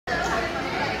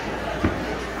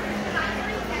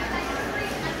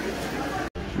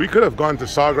We could have gone to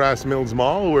Sawgrass Mills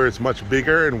Mall where it's much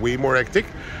bigger and way more hectic,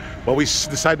 but we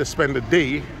decided to spend the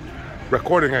day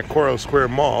recording at Coral Square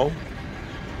Mall.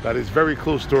 That is very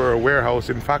close to our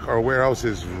warehouse. In fact, our warehouse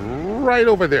is right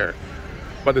over there.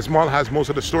 But this mall has most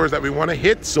of the stores that we want to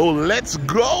hit, so let's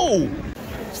go!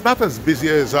 It's not as busy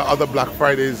as other Black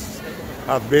Fridays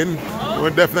have been. We're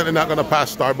definitely not going to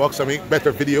pass Starbucks. I make better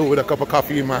video with a cup of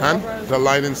coffee in my hand. There's a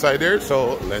line inside there,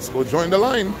 so let's go join the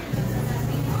line.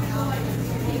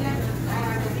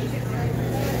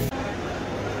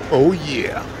 Oh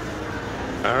yeah!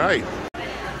 All right.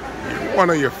 One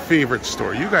of your favorite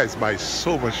stores. You guys buy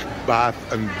so much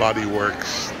Bath and Body Works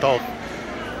stuff.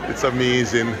 It's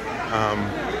amazing.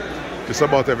 Just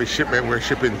about every shipment we're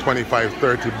shipping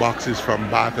 25-30 boxes from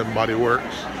Bath and Body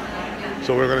Works.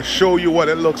 So we're going to show you what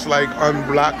it looks like on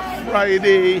Black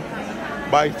Friday.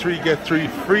 Buy 3 get 3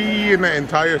 free in the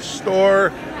entire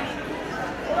store.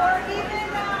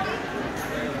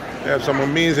 They have some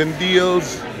amazing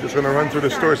deals. Just going to run through the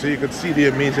store so you can see the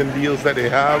amazing deals that they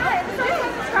have.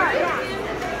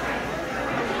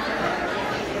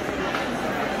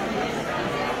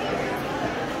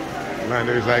 Man,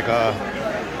 there's like a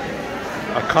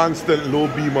constant low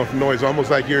beam of noise,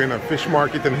 almost like you're in a fish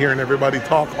market and hearing everybody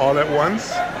talk all at once.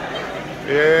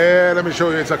 Yeah, let me show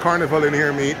you. It's a carnival in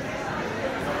here, mate.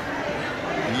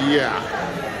 Yeah.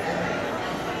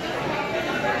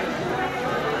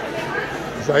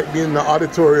 It's like being in the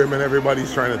auditorium and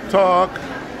everybody's trying to talk.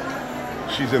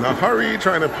 She's in a hurry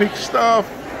trying to pick stuff.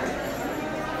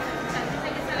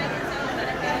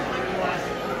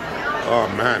 Oh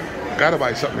man, gotta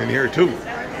buy something in here too.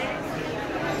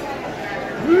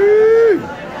 Woo!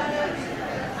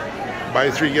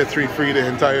 Buy 3 get 3 free the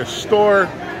entire store.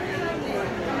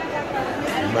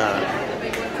 Man.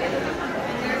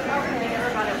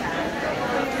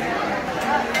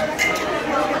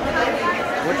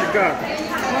 What you got?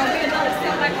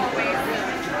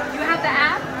 You have the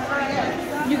app?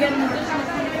 You get an additional.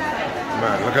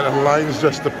 Man, look at the lines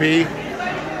just to pay.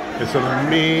 It's an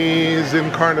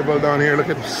amazing carnival down here. Look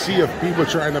at the sea of people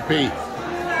trying to pay.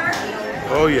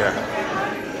 Oh yeah.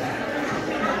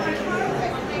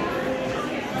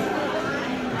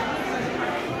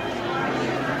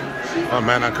 Oh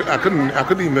man, I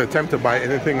couldn't even attempt to buy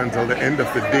anything until the end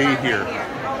of the day here.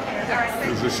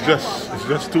 It's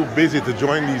just too busy to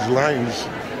join these lines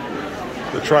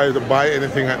to try to buy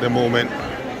anything at the moment.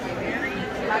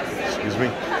 Excuse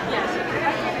me.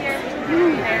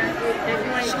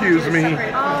 Excuse me.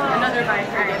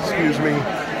 Excuse me.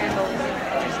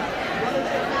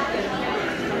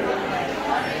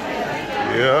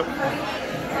 Yep.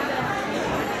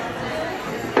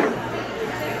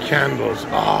 Candles.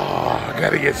 Oh, I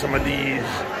gotta get some of these.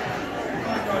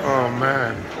 Oh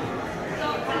man.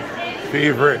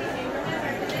 Favorite.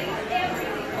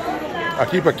 I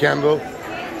keep a candle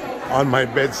on my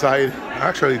bedside. I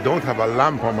actually don't have a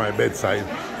lamp on my bedside.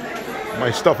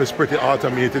 My stuff is pretty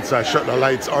automated, so I shut the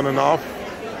lights on and off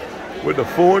with the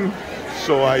phone.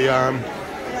 So I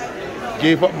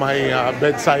gave up my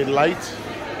bedside light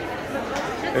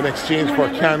in exchange for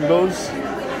candles.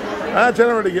 I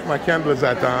generally get my candles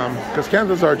at, because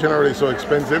candles are generally so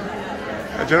expensive,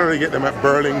 I generally get them at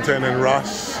Burlington and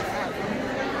Ross.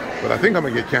 But I think I'm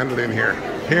going to get candle in here.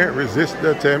 Can't resist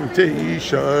the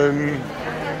temptation.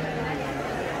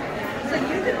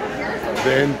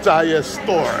 The entire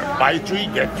store. Buy 3,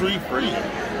 get 3 free.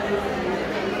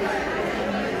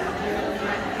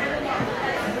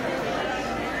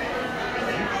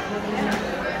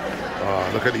 Oh,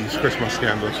 look at these Christmas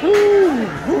candles.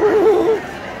 Woo!